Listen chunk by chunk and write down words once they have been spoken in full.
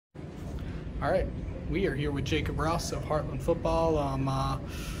All right, we are here with Jacob Ross of Hartland Football.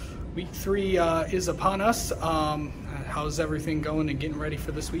 Week 3 is upon us. How's everything going and getting ready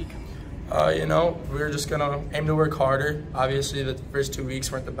for this week? We're just going to aim to work harder. Obviously, the first 2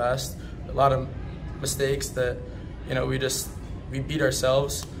 weeks weren't the best. A lot of mistakes that, we beat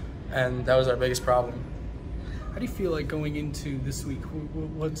ourselves, and that was our biggest problem. How do you feel like going into this week?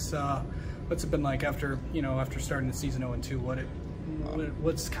 What's it been like after starting the season 0-2?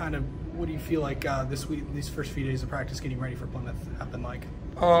 What do you feel like this week, these first few days of practice getting ready for Plymouth have been like?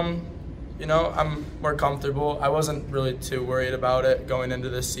 I'm more comfortable. I wasn't really too worried about it going into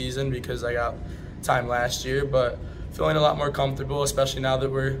this season because I got time last year, but feeling a lot more comfortable, especially now that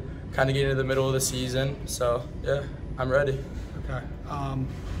we're kind of getting to the middle of the season. So yeah, I'm ready. Okay.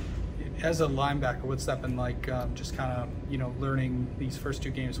 As a linebacker, what's that been like? Just kind of learning these first 2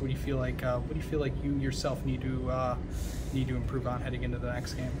 games. What do you feel like? You yourself need to improve on heading into the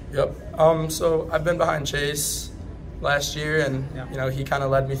next game? Yep. So I've been behind Chase last year, and he kind of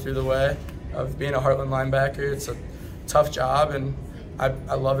led me through the way of being a Hartland linebacker. It's a tough job, and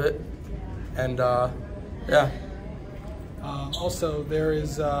I love it. And yeah. Also, there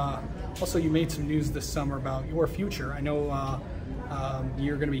is you made some news this summer about your future. I know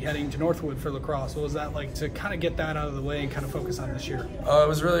you're going to be heading to Northwood for lacrosse. What was that like to kind of get that out of the way and kind of focus on this year? It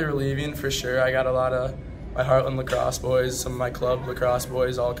was really relieving for sure. I got a lot of my Hartland lacrosse boys, some of my club lacrosse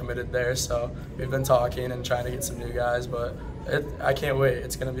boys all committed there, so we've been talking and trying to get some new guys, but I can't wait.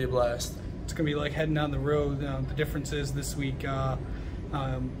 It's going to be a blast. It's going to be like heading on the road. The difference is this week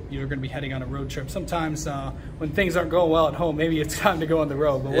you're going to be heading on a road trip. Sometimes when things aren't going well at home, maybe it's time to go on the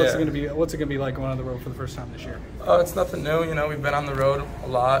road. But what's it going to be like going on the road for the first time this year? It's nothing new. We've been on the road a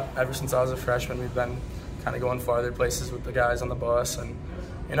lot ever since I was a freshman. We've been kind of going farther places with the guys on the bus, and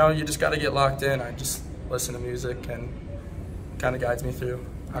you just got to get locked in. I just listen to music and kind of guides me through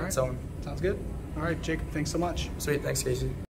on its own. Sounds good. All right, Jacob, thanks so much. Sweet, thanks, Casey.